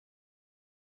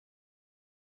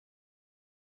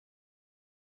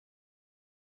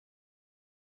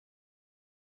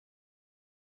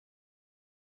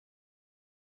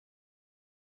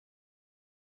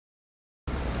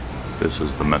This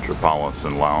is the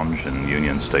Metropolitan Lounge in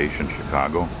Union Station,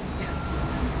 Chicago. Yes.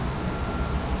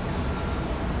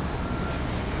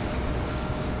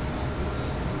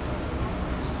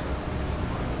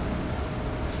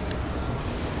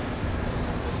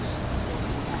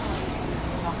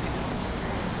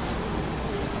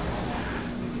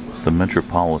 The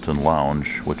Metropolitan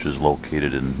Lounge, which is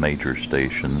located in major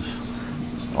stations,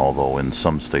 although in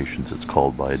some stations it's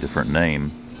called by a different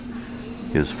name,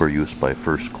 is for use by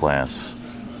first-class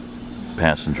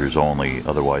passengers only,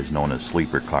 otherwise known as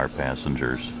sleeper car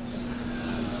passengers.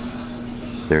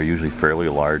 They're usually fairly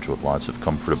large with lots of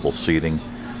comfortable seating.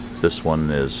 This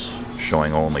one is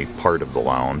showing only part of the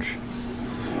lounge.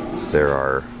 There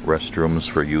are restrooms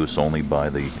for use only by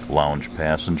the lounge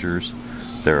passengers.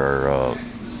 There are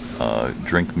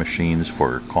drink machines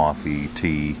for coffee,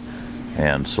 tea,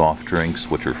 and soft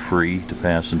drinks, which are free to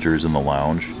passengers in the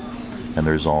lounge. And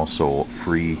there's also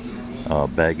free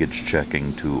baggage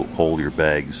checking to hold your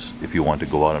bags if you want to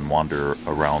go out and wander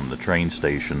around the train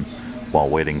station while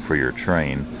waiting for your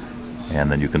train, and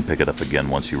then you can pick it up again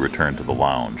once you return to the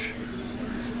lounge.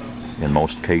 In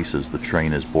most cases, the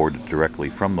train is boarded directly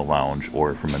from the lounge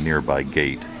or from a nearby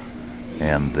gate,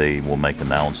 and they will make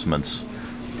announcements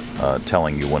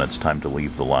telling you when it's time to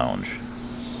leave the lounge.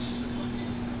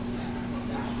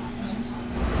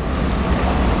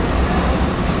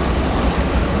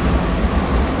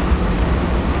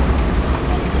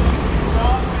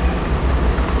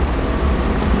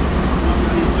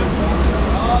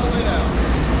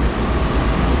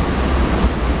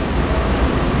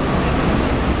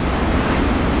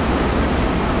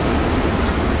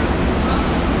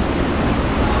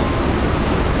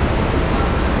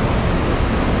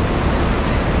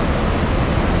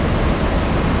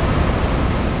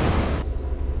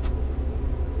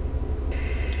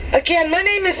 Again, my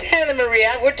name is Anna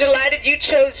Maria. We're delighted you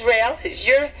chose rail as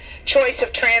your choice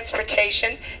of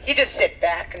transportation. You just sit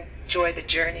back and enjoy the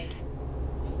journey.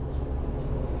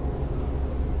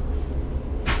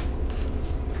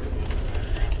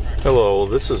 Hello,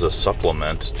 this is a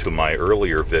supplement to my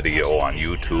earlier video on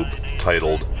YouTube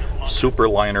titled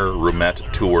Superliner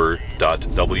Roomette Tour.WMV.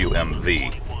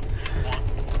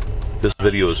 This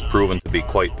video has proven to be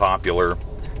quite popular,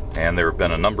 and there have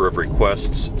been a number of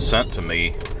requests sent to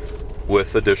me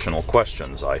with additional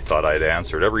questions. I thought I'd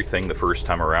answered everything the first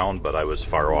time around, but I was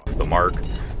far off the mark,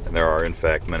 and there are in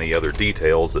fact many other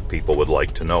details that people would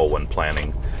like to know when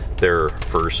planning their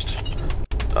first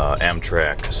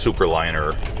Amtrak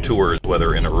Superliner tours,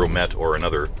 whether in a roomette or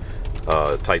another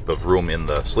type of room in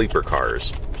the sleeper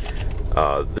cars.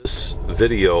 This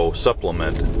video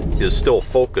supplement is still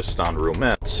focused on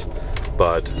roomettes,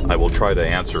 but I will try to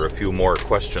answer a few more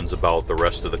questions about the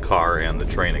rest of the car and the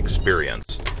train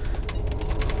experience.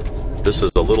 This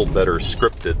is a little better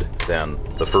scripted than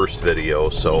the first video,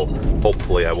 so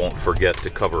hopefully I won't forget to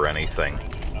cover anything.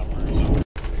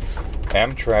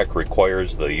 Amtrak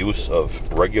requires the use of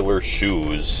regular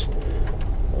shoes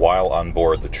while on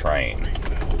board the train.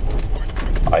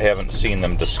 I haven't seen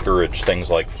them discourage things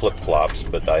like flip-flops,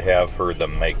 but I have heard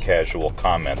them make casual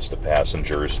comments to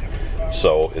passengers,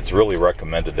 so it's really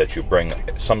recommended that you bring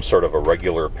some sort of a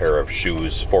regular pair of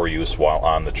shoes for use while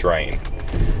on the train.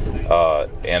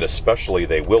 And especially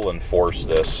they will enforce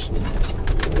this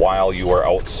while you are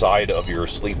outside of your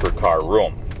sleeper car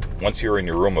room. Once you're in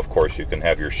your room, of course, you can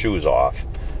have your shoes off,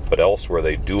 but elsewhere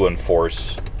they do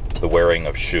enforce the wearing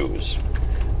of shoes.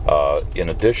 In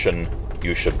addition,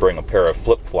 you should bring a pair of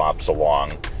flip-flops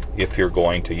along if you're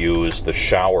going to use the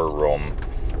shower room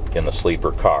in the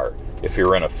sleeper car. If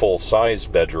you're in a full-size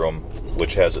bedroom,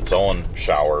 which has its own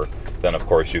shower, then of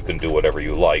course you can do whatever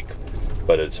you like,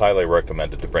 but it's highly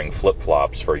recommended to bring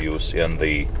flip-flops for use in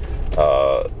the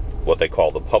what they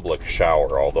call the public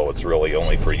shower, although it's really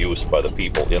only for use by the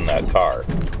people in that car.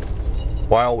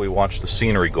 While we watch the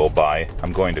scenery go by,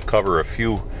 I'm going to cover a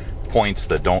few points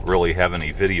that don't really have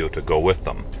any video to go with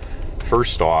them.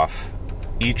 First off,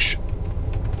 each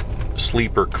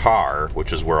sleeper car,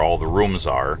 which is where all the rooms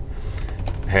are,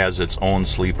 has its own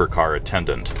sleeper car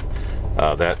attendant.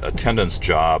 That attendant's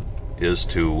job is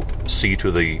to see to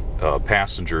the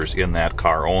passengers in that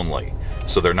car only,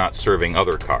 so they're not serving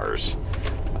other cars.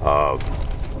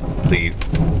 The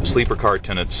sleeper car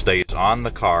attendant stays on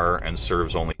the car and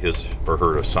serves only his or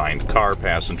her assigned car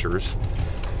passengers.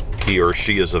 He or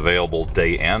she is available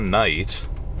day and night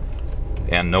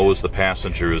and knows the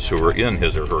passengers who are in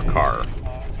his or her car.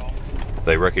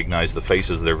 They recognize the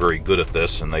faces. They're very good at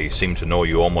this, and they seem to know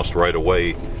you almost right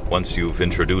away once you've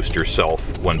introduced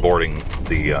yourself when boarding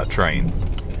the train.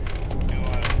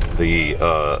 The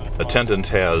attendant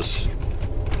has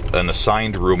an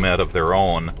assigned roomette of their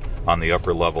own On the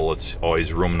upper level, it's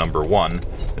always room number 1.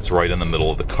 It's right in the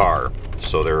middle of the car.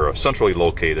 So they're centrally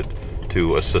located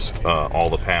to assist all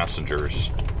the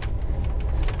passengers.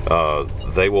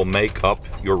 They will make up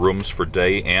your rooms for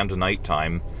day and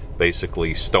nighttime,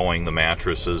 basically stowing the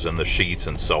mattresses and the sheets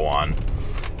and so on.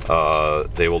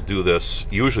 They will do this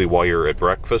usually while you're at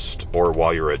breakfast or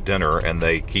while you're at dinner, and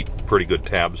they keep pretty good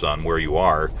tabs on where you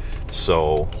are.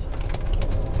 So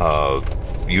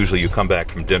usually you come back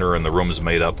from dinner and the room is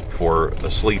made up for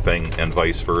sleeping, and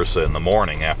vice versa in the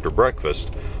morning after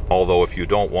breakfast. Although if you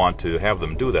don't want to have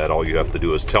them do that, all you have to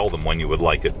do is tell them when you would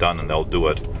like it done and they'll do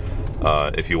it.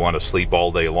 If you want to sleep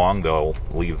all day long, they'll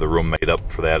leave the room made up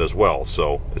for that as well.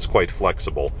 So it's quite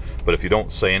flexible. But if you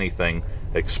don't say anything,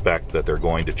 expect that they're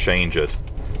going to change it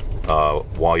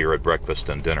while you're at breakfast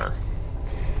and dinner.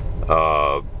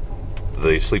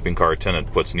 The sleeping car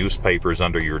attendant puts newspapers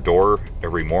under your door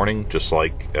every morning, just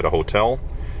like at a hotel.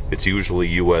 It's usually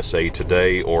USA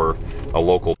Today or a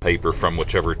local paper from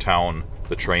whichever town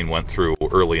the train went through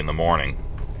early in the morning.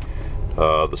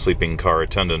 The sleeping car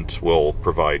attendant will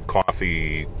provide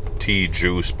coffee, tea,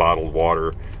 juice, bottled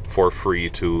water for free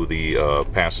to the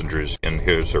passengers in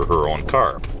his or her own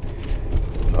car.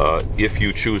 If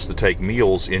you choose to take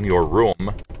meals in your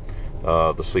room,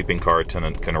 the sleeping car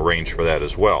attendant can arrange for that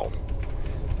as well.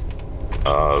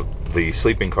 The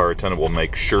sleeping car attendant will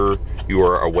make sure you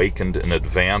are awakened in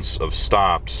advance of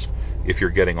stops if you're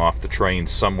getting off the train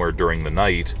somewhere during the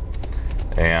night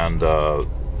and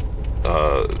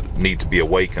need to be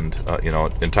awakened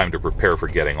in time to prepare for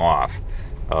getting off.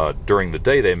 During the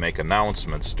day they make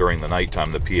announcements. During the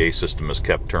nighttime the PA system is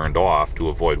kept turned off to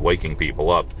avoid waking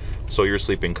people up, so your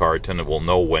sleeping car attendant will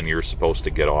know when you're supposed to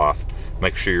get off,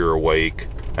 make sure you're awake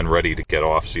and ready to get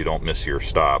off so you don't miss your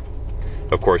stop.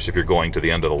 Of course, if you're going to the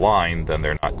end of the line, then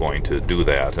they're not going to do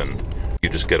that, and you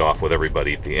just get off with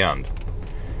everybody at the end.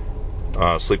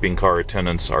 Sleeping car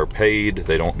attendants are paid.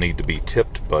 They don't need to be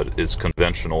tipped, but it's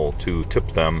conventional to tip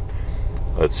them.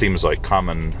 It seems like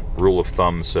common rule of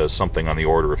thumb says something on the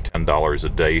order of $10 a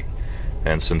day,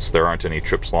 and since there aren't any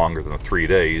trips longer than 3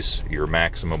 days, your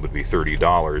maximum would be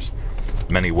 $30.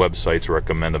 Many websites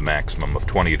recommend a maximum of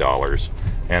 $20,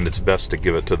 and it's best to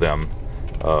give it to them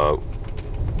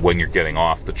when you're getting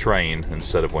off the train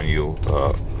instead of when you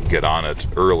get on it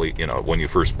early, when you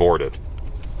first board it.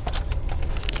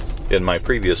 In my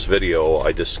previous video,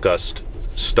 I discussed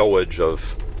stowage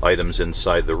of items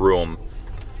inside the room,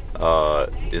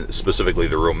 specifically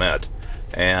the roomette.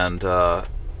 And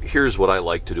here's what I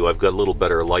like to do. I've got a little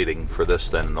better lighting for this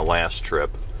than the last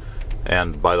trip.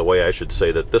 And by the way, I should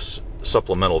say that this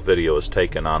supplemental video is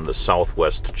taken on the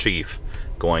Southwest Chief,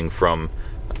 going from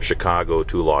Chicago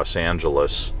to Los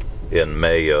Angeles in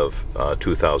May of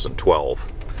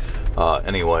 2012.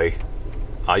 Anyway,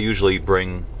 I usually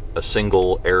bring a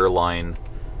single airline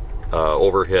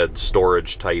overhead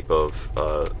storage type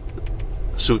of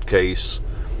suitcase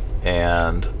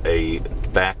and a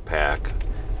backpack,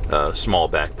 a small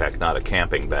backpack, not a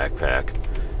camping backpack,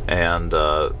 and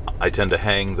I tend to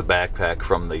hang the backpack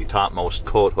from the topmost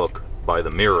coat hook by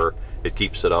the mirror. It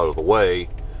keeps it out of the way.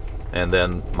 And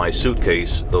then my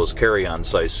suitcase, those carry-on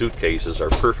size suitcases, are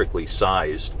perfectly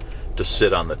sized to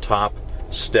sit on the top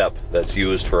step that's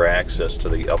used for access to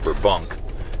the upper bunk,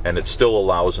 and it still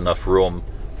allows enough room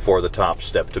for the top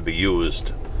step to be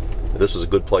used. This is a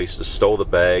good place to stow the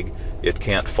bag. It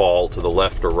can't fall to the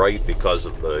left or right because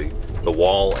of the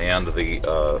wall and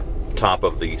the top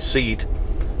of the seat,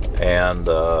 and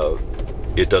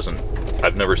it doesn't,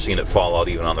 I've never seen it fall out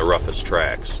even on the roughest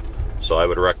tracks. So I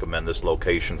would recommend this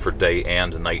location for day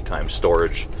and nighttime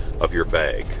storage of your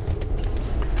bag.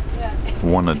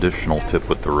 One additional tip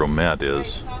with the roomette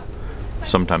is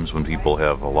sometimes when people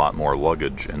have a lot more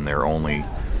luggage and they're only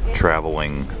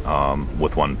traveling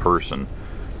with one person,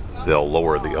 they'll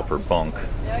lower the upper bunk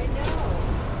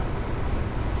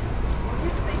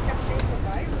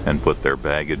and put their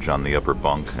baggage on the upper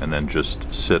bunk and then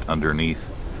just sit underneath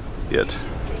it.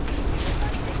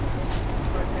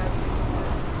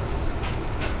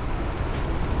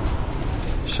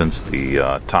 Since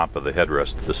the top of the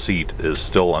headrest of the seat is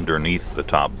still underneath the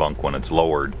top bunk when it's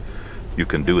lowered, you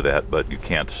can do that, but you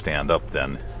can't stand up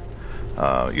then.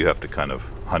 You have to kind of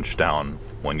hunch down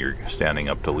when you're standing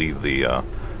up to leave the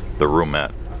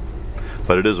roomette.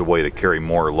 But it is a way to carry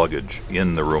more luggage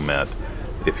in the roomette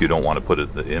if you don't want to put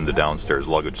it in the downstairs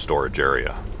luggage storage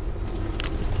area.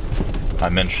 I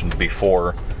mentioned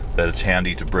before that it's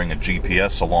handy to bring a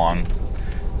GPS along.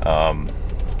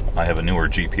 I have a newer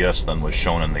GPS than was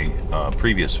shown in the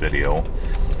previous video,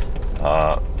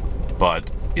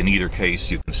 but in either case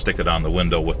you can stick it on the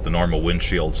window with the normal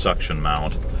windshield suction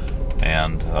mount,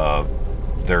 and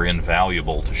they're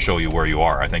invaluable to show you where you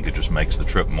are. I think it just makes the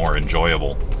trip more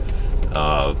enjoyable.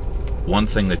 One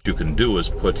thing that you can do is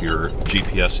put your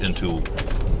GPS into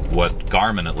what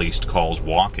Garmin at least calls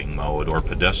walking mode or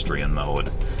pedestrian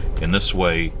mode. In this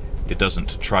way, it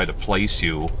doesn't try to place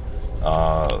you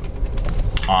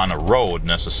on a road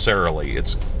necessarily.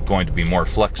 It's going to be more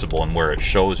flexible in where it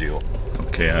shows you.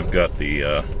 Okay, I've got the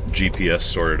GPS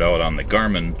sorted out on the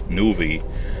Garmin Nuvi,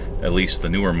 at least the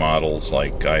newer models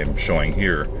like I'm showing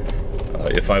here.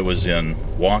 If I was in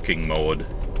walking mode,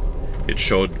 it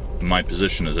showed my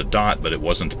position as a dot, but it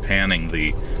wasn't panning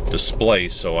the display,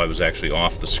 so I was actually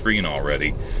off the screen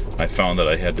already. I found that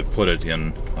I had to put it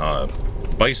in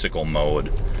bicycle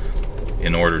mode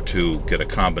in order to get a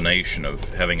combination of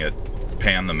having it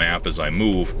pan the map as I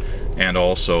move and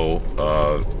also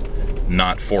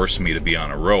not force me to be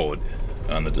on a road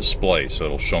on the display, so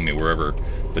it'll show me wherever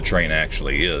the train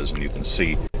actually is, and you can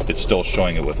see it's still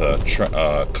showing it with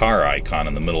a car icon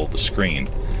in the middle of the screen.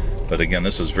 But again,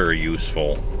 this is very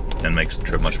useful and makes the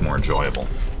trip much more enjoyable.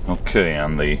 Okay,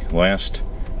 on the last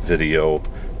video,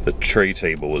 the tray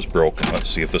table was broken. Let's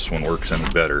see if this one works any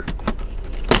better.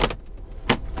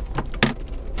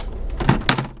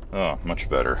 Oh, much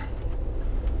better.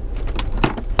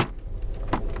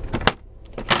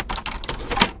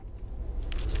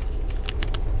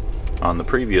 On the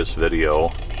previous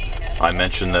video, I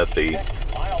mentioned that the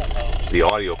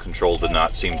audio control did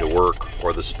not seem to work,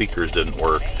 or the speakers didn't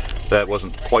work. That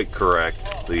wasn't quite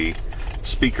correct. The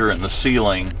speaker in the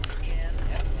ceiling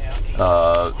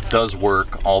does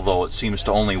work, although it seems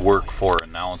to only work for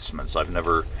announcements. I've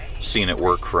never seen it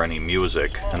work for any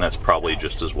music, and that's probably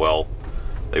just as well.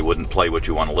 They wouldn't play what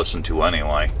you want to listen to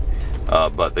anyway.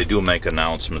 But they do make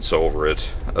announcements over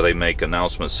it. They make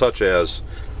announcements such as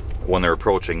when they're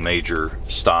approaching major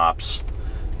stops,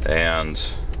 and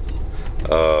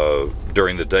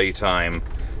during the daytime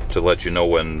to let you know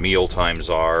when meal times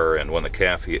are and when the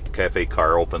cafe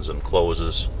car opens and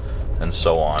closes, and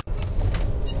so on.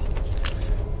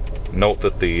 Note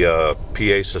that the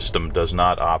PA system does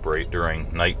not operate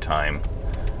during nighttime,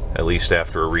 at least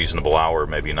after a reasonable hour,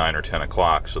 maybe 9 or 10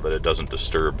 o'clock, so that it doesn't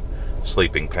disturb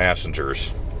sleeping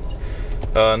passengers.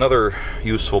 Another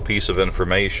useful piece of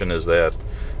information is that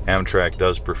Amtrak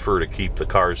does prefer to keep the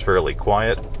cars fairly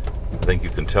quiet. I think you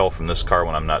can tell from this car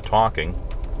when I'm not talking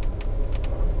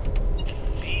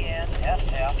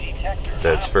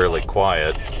that it's fairly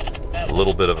quiet. A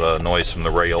little bit of a noise from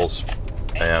the rails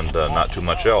and not too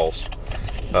much else.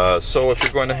 So if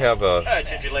you're going to have a...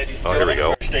 Attention, ladies and here we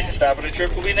go. Station stop of the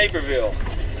trip will be Naperville.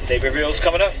 Naperville's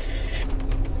coming up.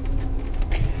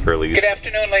 Fairly... Good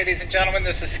afternoon, ladies and gentlemen.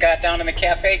 This is Scott down in the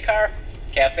cafe car.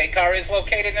 Cafe car is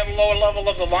located in the lower level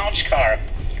of the lounge car.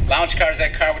 Lounge car is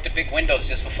that car with the big windows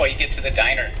just before you get to the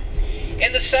diner.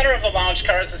 In the center of the lounge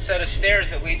car is a set of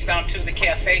stairs that leads down to the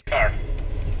cafe car.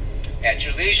 At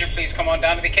your leisure, please come on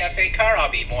down to the cafe car.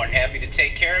 I'll be more than happy to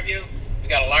take care of you. We've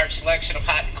got a large selection of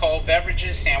hot and cold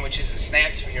beverages, sandwiches, and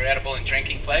snacks for your edible and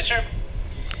drinking pleasure.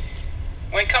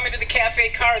 When coming to the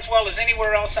cafe car, as well as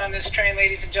anywhere else on this train,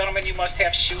 ladies and gentlemen, you must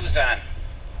have shoes on.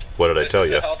 What did I tell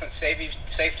you? This is a health and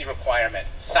safety requirement.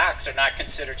 Socks are not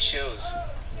considered shoes.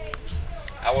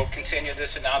 I will continue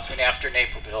this announcement after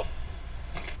Naperville.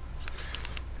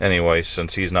 Anyway,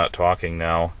 since he's not talking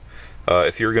now,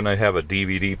 if you're going to have a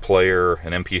DVD player,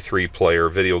 an MP3 player,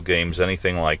 video games,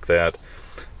 anything like that,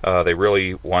 they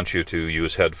really want you to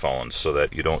use headphones so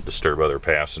that you don't disturb other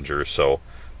passengers. So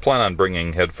plan on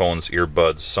bringing headphones,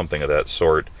 earbuds, something of that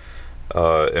sort.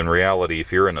 In reality,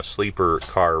 if you're in a sleeper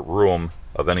car room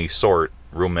of any sort,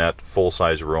 roomette,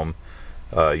 full-size room,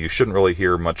 you shouldn't really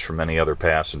hear much from any other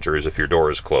passengers if your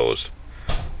door is closed.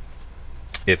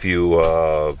 If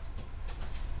you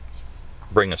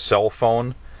bring a cell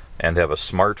phone and have a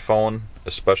smartphone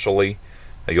especially,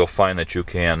 you'll find that you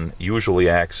can usually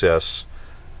access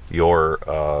your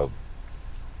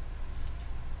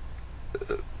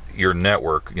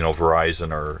network, you know,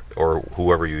 Verizon or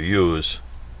whoever you use,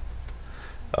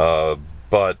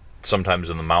 but sometimes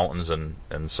in the mountains and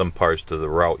some parts of the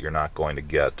route you're not going to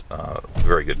get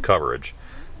very good coverage.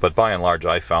 But by and large,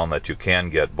 I found that you can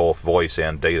get both voice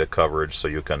and data coverage, so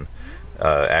you can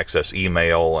access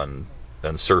email and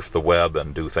surf the web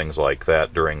and do things like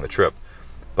that during the trip.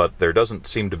 But there doesn't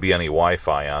seem to be any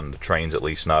Wi-Fi on the trains, at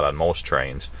least not on most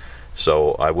trains.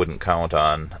 So I wouldn't count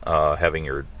on having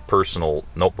your personal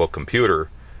notebook computer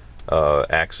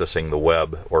accessing the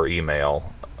web or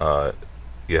email.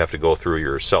 You have to go through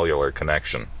your cellular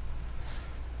connection.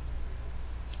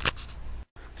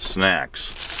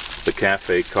 Snacks. The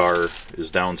cafe car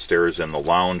is downstairs in the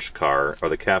lounge car, or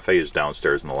the cafe is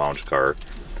downstairs in the lounge car,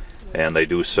 and they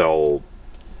do sell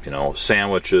you know,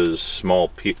 sandwiches, small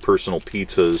personal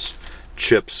pizzas,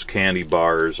 chips, candy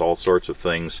bars, all sorts of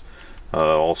things,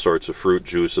 all sorts of fruit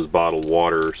juices, bottled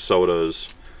water,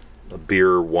 sodas,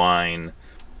 beer, wine,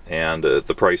 and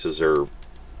the prices are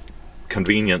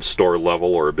convenience store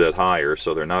level or a bit higher,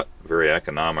 so they're not very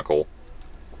economical,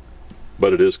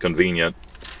 but it is convenient.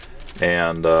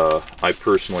 And I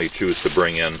personally choose to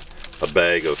bring in a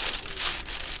bag of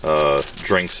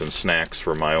drinks and snacks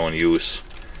for my own use,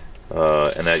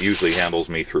 and that usually handles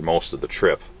me through most of the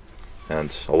trip, and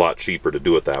it's a lot cheaper to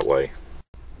do it that way.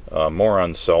 More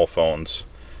on cell phones.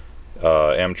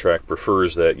 Amtrak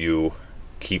prefers that you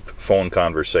keep phone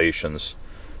conversations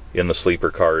in the sleeper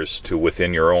cars to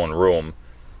within your own room,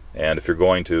 and if you're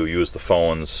going to use the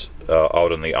phones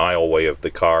out in the aisleway of the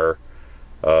car,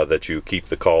 that you keep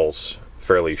the calls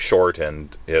fairly short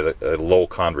and at a low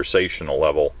conversational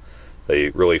level. They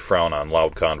really frown on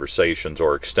loud conversations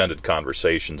or extended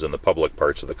conversations in the public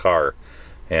parts of the car,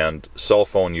 and cell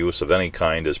phone use of any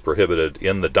kind is prohibited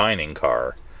in the dining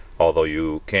car, although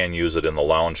you can use it in the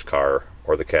lounge car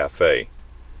or the cafe.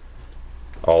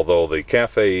 Although the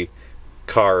cafe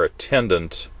car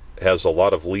attendant has a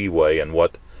lot of leeway in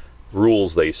what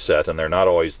rules they set, and they're not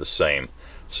always the same.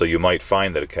 So you might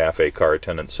find that a cafe car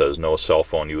attendant says no cell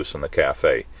phone use in the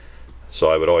cafe. So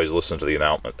I would always listen to the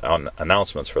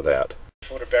announcements for that.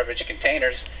 Food or beverage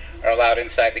containers are allowed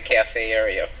inside the cafe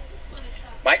area.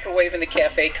 Microwave in the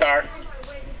cafe car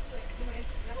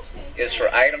is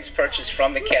for items purchased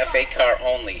from the cafe car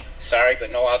only. Sorry,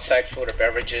 but no outside food or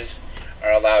beverages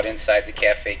are allowed inside the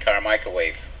cafe car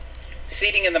microwave.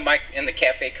 Seating in the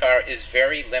cafe car is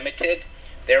very limited.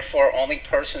 Therefore, only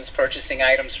persons purchasing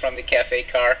items from the cafe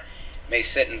car may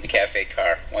sit in the cafe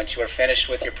car. Once you are finished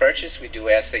with your purchase, we do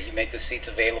ask that you make the seats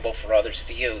available for others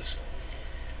to use.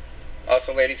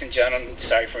 Also, ladies and gentlemen,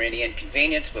 sorry for any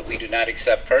inconvenience, but we do not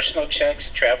accept personal checks,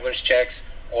 traveler's checks,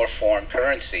 or foreign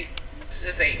currency.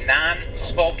 This is a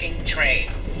non-smoking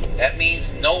train. That means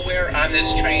nowhere on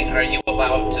this train are you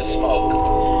allowed to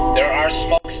smoke. There are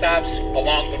smoke stops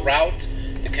along the route.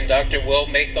 The conductor will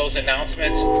make those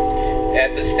announcements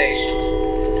at the stations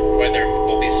where there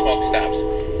will be smoke stops.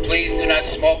 Please do not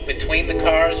smoke between the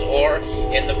cars or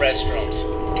in the restrooms.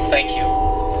 Thank you.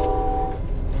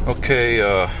 Okay,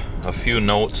 a few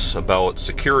notes about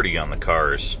security on the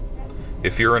cars.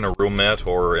 If you're in a roomette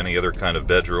or any other kind of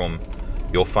bedroom,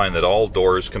 you'll find that all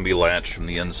doors can be latched from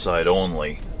the inside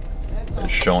only,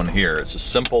 as shown here. It's a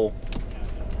simple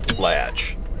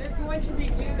latch.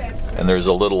 And there's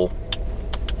a little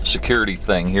security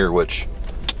thing here which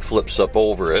flips up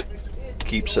over it,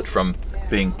 keeps it from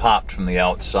being popped from the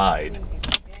outside.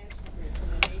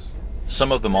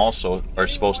 Some of them also are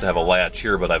supposed to have a latch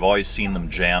here, but I've always seen them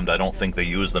jammed. I don't think they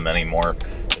use them anymore.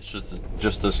 It's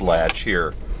just this latch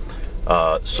here.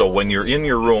 So when you're in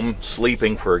your room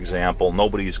sleeping, for example,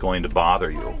 nobody's going to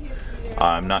bother you.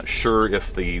 I'm not sure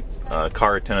if the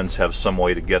car attendants have some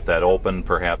way to get that open.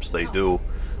 Perhaps they do,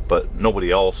 but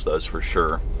nobody else does for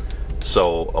sure.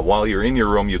 So while you're in your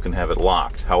room, you can have it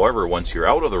locked. However, once you're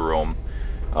out of the room,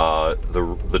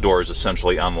 the door is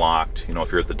essentially unlocked. You know,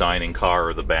 if you're at the dining car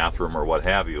or the bathroom or what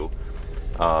have you,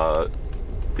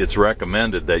 it's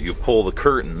recommended that you pull the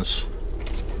curtains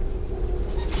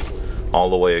all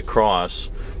the way across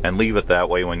and leave it that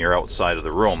way when you're outside of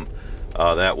the room.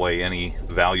 That way any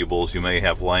valuables you may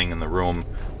have laying in the room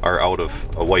are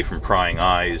away from prying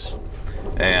eyes,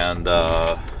 and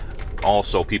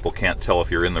also people can't tell if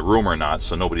you're in the room or not,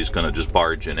 so nobody's going to just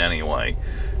barge in anyway.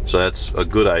 So that's a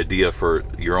good idea for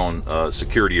your own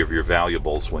security of your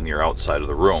valuables when you're outside of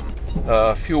the room.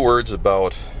 A few words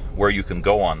about where you can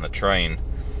go on the train.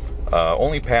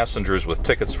 Only passengers with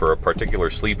tickets for a particular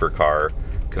sleeper car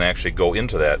can actually go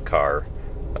into that car.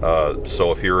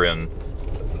 So if you're in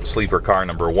sleeper car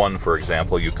number 1, for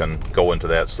example, you can go into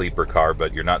that sleeper car,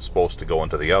 but you're not supposed to go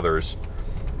into the others.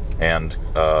 And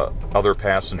other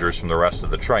passengers from the rest of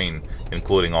the train,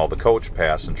 including all the coach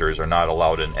passengers, are not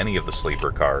allowed in any of the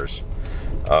sleeper cars.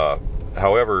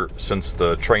 However, since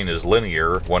the train is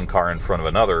linear, one car in front of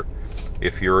another,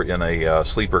 if you're in a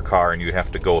sleeper car and you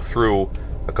have to go through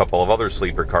a couple of other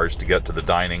sleeper cars to get to the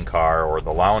dining car or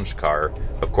the lounge car,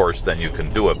 of course then you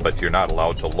can do it, but you're not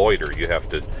allowed to loiter. You have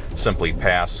to simply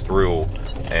pass through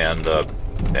and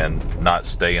not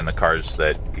stay in the cars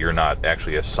that you're not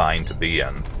actually assigned to be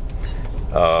in.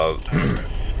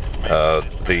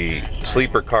 The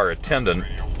sleeper car attendant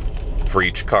for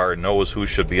each car knows who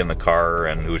should be in the car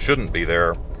and who shouldn't be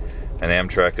there, and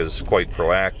Amtrak is quite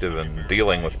proactive in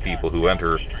dealing with people who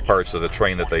enter parts of the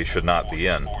train that they should not be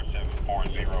in.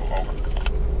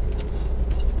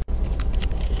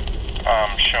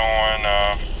 I'm showing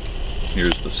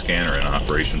Here's the scanner in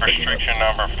operation. Restriction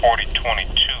number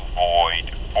 4022 void,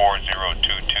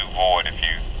 4022 void.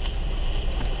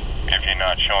 If you're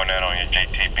not showing that on your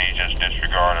JTB, just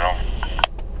disregard it. Over.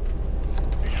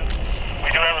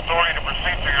 We do have authority to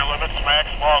proceed through your limits,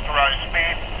 maximum authorized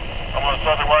speed, unless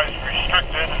otherwise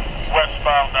restricted,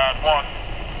 westbound on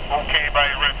 1. Okay by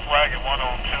your red flag at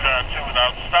 102.2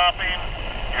 without stopping.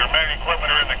 Your main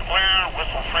equipment are in the clear.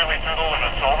 Whistle freely through the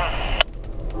limits. Over.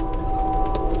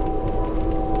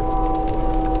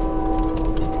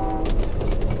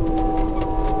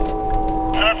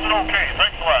 That's an okay.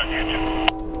 Thanks a lot, YouTube.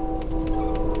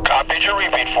 Copy your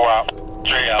repeat 4 out.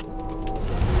 3 out.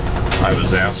 I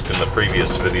was asked in the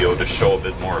previous video to show a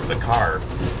bit more of the car.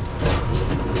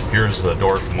 Here's the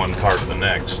door from one car to the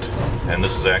next, and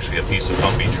this is actually a piece of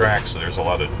bumpy track, so there's a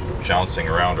lot of jouncing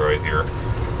around right here.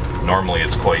 Normally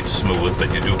it's quite smooth,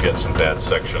 but you do get some bad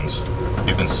sections.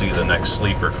 You can see the next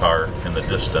sleeper car in the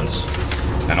distance,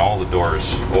 and all the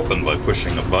doors open by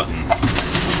pushing a button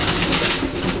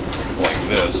like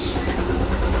this,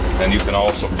 and you can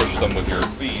also push them with your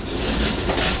feet.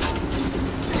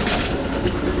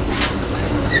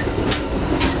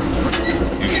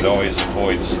 You should always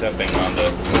avoid stepping on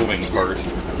the moving part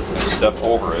and step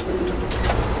over it.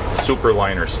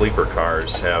 Superliner sleeper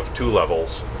cars have 2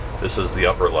 levels. This is the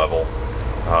upper level.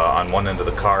 On one end of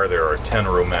the car there are 10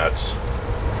 roomettes,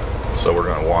 so we're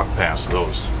going to walk past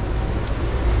those.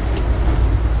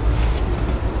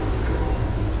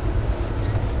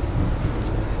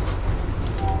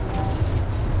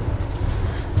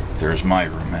 There's my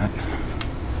roomette.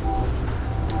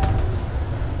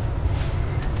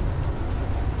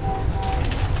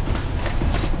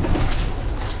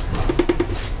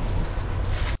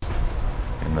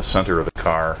 In the center of the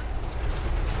car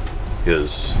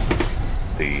is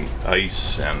the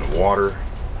ice and water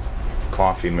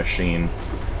coffee machine.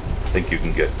 I think you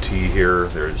can get tea here.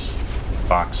 There's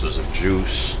boxes of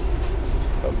juice,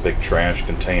 a big trash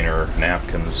container,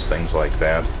 napkins, things like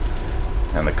that.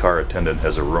 And the car attendant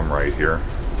has a room right here.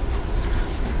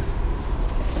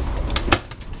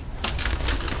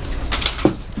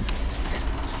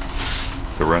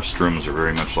 The restrooms are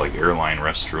very much like airline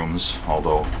restrooms,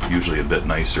 although usually a bit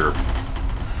nicer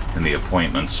in the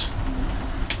appointments,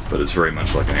 but it's very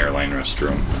much like an airline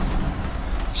restroom.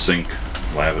 Sink,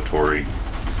 lavatory,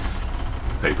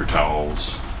 paper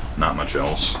towels, not much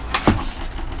else.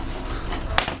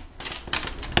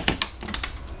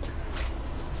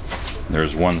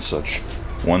 There's one such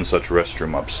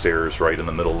restroom upstairs right in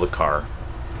the middle of the car.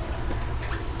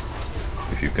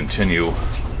 If you continue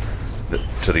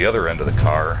to the other end of the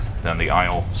car, then the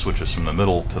aisle switches from the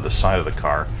middle to the side of the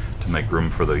car to make room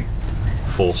for the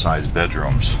full-size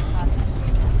bedrooms.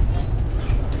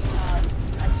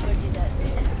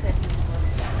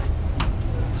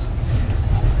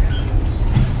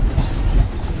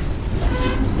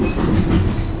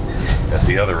 At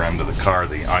the other end of the car,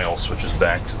 the aisle switches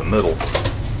back to the middle,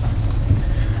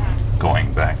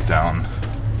 going back down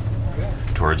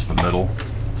towards the middle.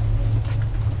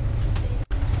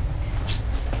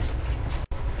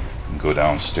 Go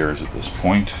downstairs at this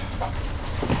point.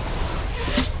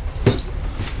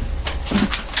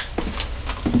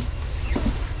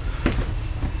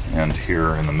 And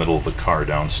here in the middle of the car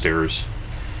downstairs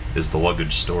is the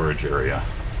luggage storage area.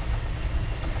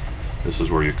 This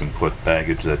is where you can put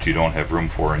baggage that you don't have room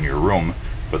for in your room,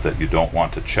 but that you don't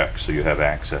want to check, so you have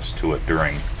access to it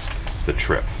during the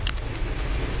trip.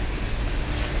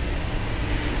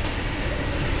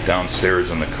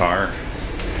 Downstairs in the car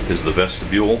is the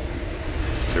vestibule.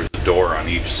 There's a door on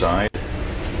each side,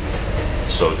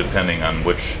 so depending on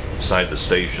which side the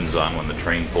station's on when the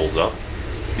train pulls up,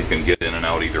 you can get in and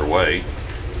out either way.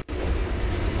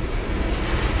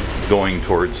 Going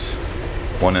towards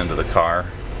one end of the car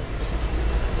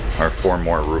are 4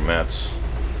 more roomettes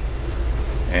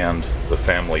and the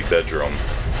family bedroom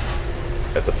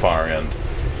at the far end.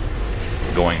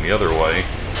 Going the other way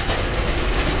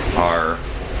are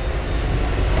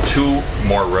 2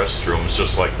 more restrooms,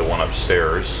 just like the one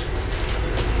upstairs.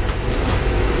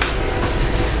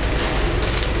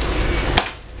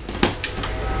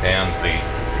 And the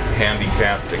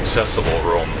handicapped accessible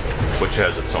room, which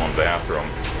has its own bathroom.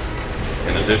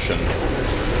 In addition,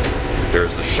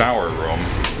 there's the shower room,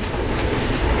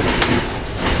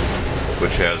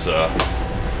 which has a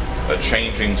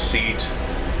changing seat,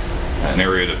 an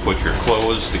area to put your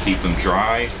clothes to keep them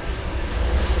dry,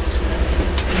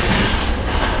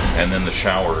 and then the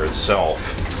shower itself,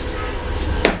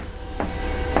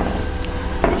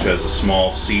 which has a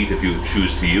small seat if you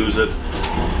choose to use it,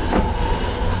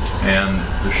 and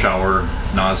the shower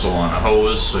nozzle on a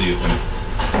hose so you can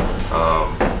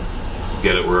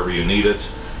get it wherever you need it.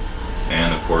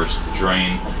 And of course the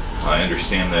drain, I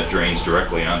understand that drains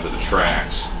directly onto the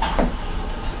tracks.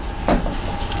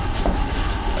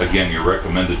 Again, you're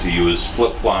recommended to use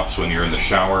flip-flops when you're in the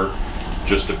shower,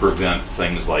 just to prevent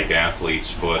things like athlete's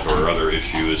foot or other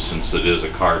issues, since it is a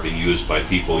car being used by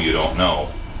people you don't know.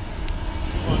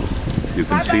 You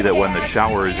can see that when the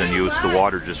shower is in use, the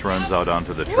water just runs out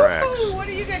onto the tracks. What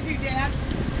are you going to do, Dad?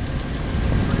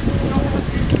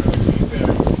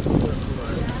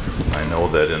 I know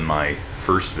that in my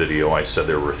first video I said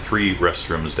there were 3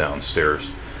 restrooms downstairs,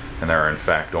 and there are in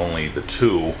fact only the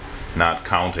 2, not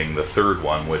counting the 3rd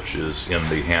one, which is in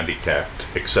the handicapped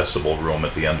accessible room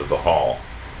at the end of the hall.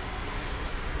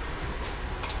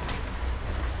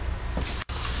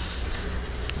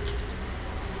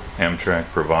 Amtrak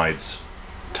provides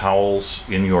towels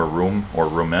in your room or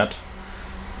roomette,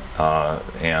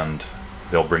 and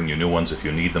they'll bring you new ones if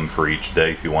you need them for each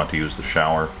day if you want to use the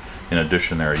shower. In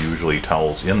addition, there are usually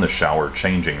towels in the shower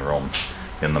changing room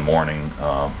in the morning,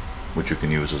 which you can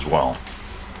use as well.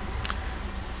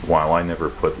 While I never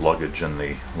put luggage in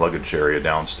the luggage area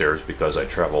downstairs because I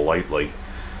travel lightly,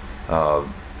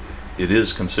 it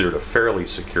is considered a fairly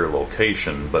secure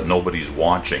location, but nobody's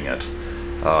watching it.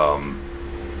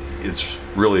 It's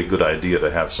really a good idea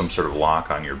to have some sort of lock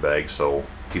on your bag so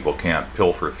people can't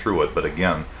pilfer through it, but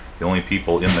again, the only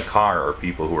people in the car are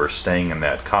people who are staying in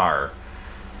that car,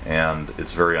 and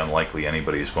it's very unlikely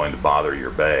anybody's going to bother your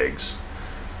bags.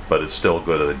 But it's still a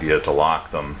good idea to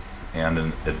lock them, and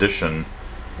in addition,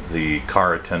 the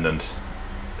car attendant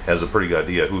has a pretty good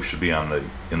idea who should be in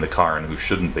the car and who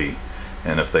shouldn't be.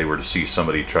 And if they were to see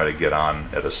somebody try to get on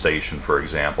at a station, for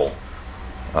example,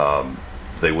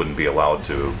 they wouldn't be allowed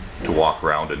to walk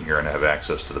around in here and have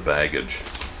access to the baggage.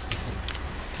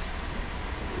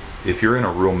 If you're in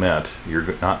a roomette,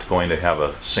 you're not going to have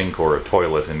a sink or a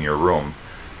toilet in your room,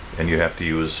 and you have to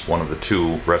use one of the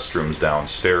 2 restrooms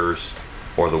downstairs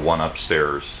or the one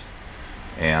upstairs.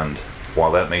 And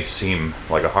while that may seem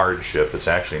like a hardship, it's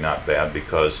actually not bad,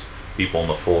 because people in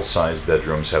the full-size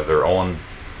bedrooms have their own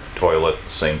toilet,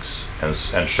 sinks,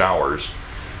 and showers,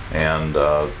 and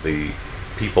the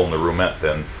people in the roomette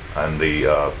then and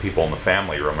the people in the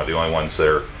family room are the only ones that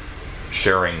are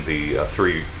sharing the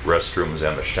 3 restrooms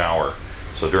and the shower.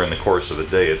 So during the course of the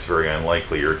day, it's very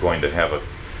unlikely you're going to have a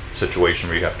situation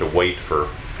where you have to wait for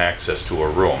access to a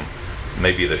room.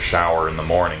 Maybe the shower in the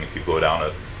morning, if you go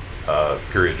down a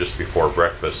period just before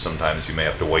breakfast, sometimes you may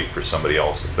have to wait for somebody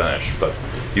else to finish, but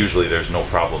usually there's no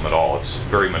problem at all. It's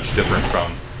very much different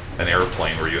from an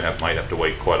airplane where you might have to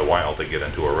wait quite a while to get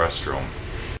into a restroom.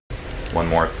 One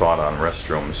more thought on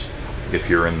restrooms. If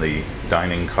you're in the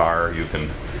dining car, you can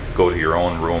go to your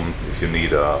own room if you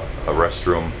need a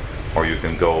restroom, or you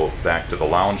can go back to the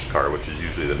lounge car, which is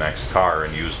usually the next car,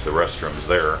 and use the restrooms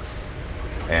there.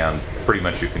 And pretty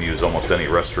much you can use almost any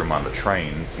restroom on the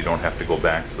train. You don't have to go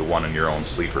back to the one in your own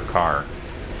sleeper car.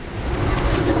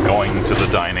 Going to the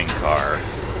dining car.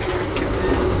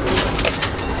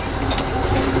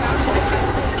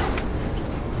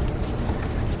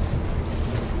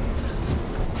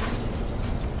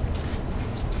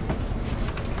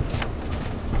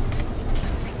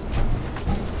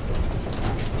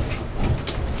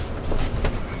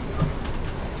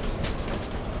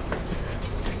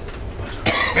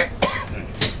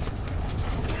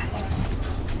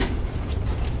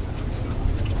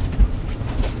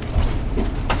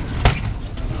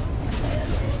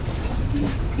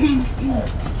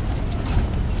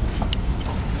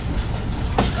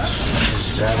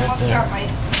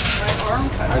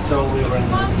 I thought we were in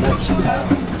Mexico.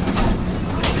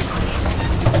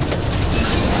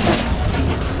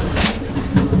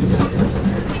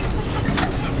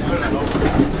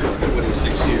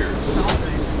 26 years.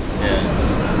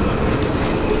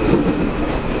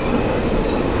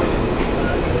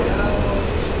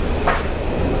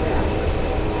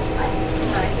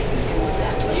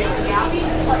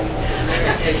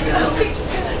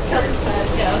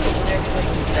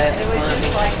 It was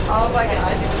just like, oh my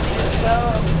God, it was just so,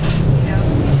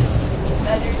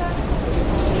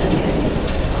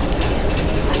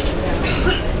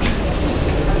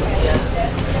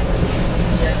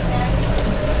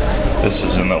 This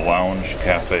is in the lounge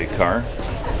cafe car.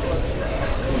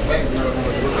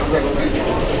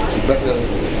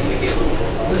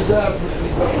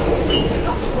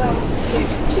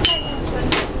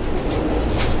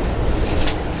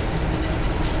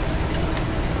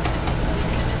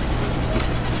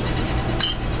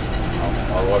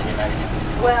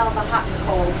 well, the hot and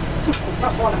cold.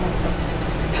 I want to make some.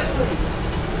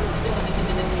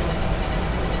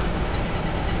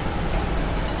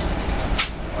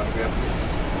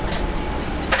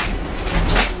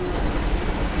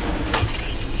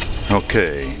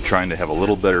 Okay, trying to have a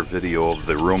little better video of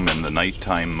the room in the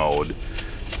nighttime mode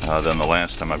than the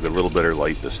last time. I've got a little better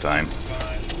light this time.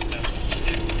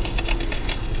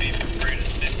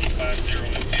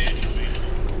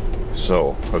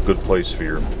 So, a good place for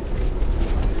your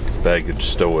baggage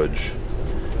stowage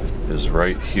is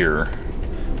right here,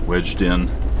 wedged in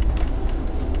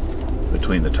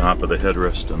between the top of the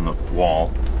headrest and the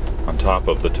wall. On top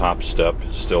of the top step,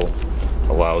 still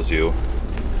allows you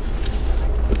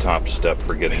the top step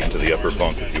for getting into the upper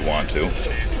bunk if you want to.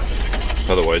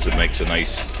 Otherwise it makes a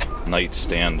nice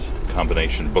nightstand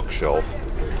combination bookshelf.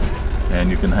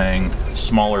 And you can hang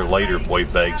smaller, lighter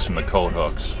weight bags from the coat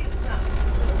hooks.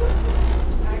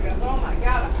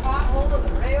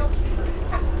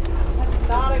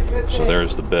 So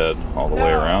there's the bed all the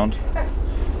way around.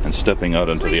 And stepping out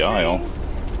into the aisle,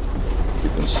 you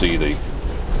can see the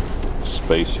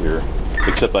space here.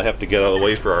 Except I have to get out of the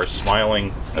way for our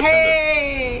smiling attendant.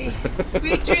 Hey!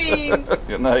 Sweet dreams!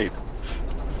 Good night.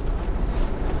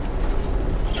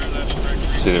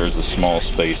 See, there's the small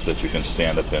space that you can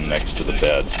stand up in next to the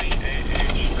bed.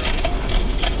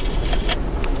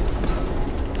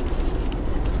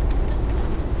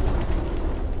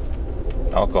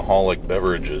 Alcoholic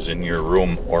beverages in your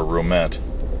room or roomette.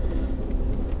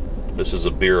 This is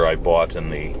a beer I bought in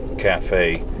the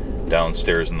cafe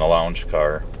downstairs in the lounge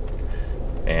car.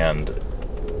 And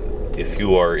if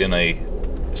you are in a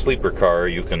sleeper car,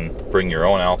 you can bring your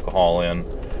own alcohol in,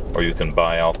 or you can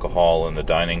buy alcohol in the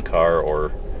dining car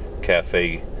or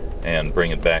cafe and bring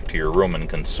it back to your room and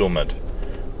consume it.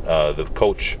 The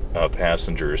coach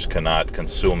passengers cannot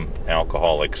consume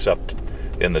alcohol except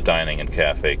in the dining and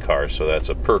cafe car, so that's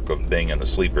a perk of being in the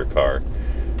sleeper car.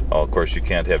 Of course, you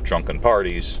can't have drunken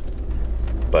parties,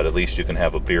 but at least you can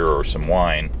have a beer or some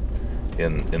wine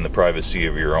in the privacy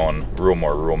of your own room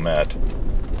or roomette.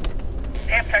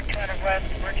 Amtrak 200 West,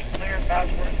 working clear,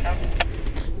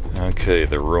 Bosworth. Okay,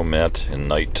 the roomette in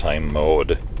nighttime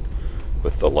mode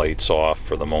with the lights off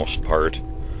for the most part.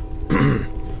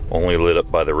 Only lit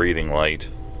up by the reading light.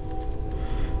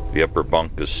 The upper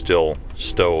bunk is still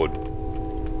stowed.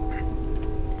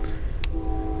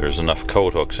 There's enough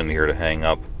coat hooks in here to hang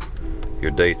up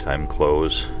your daytime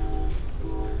clothes.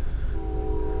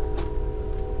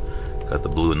 Got the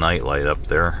blue night light up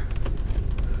there.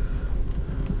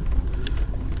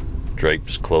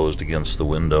 Drapes closed against the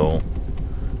window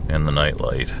and the night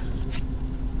light.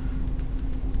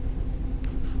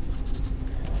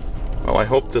 Well, I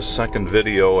hope this second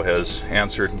video has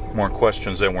answered more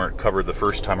questions that weren't covered the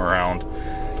first time around.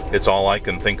 It's all I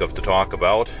can think of to talk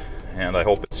about, and I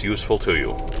hope it's useful to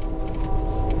you.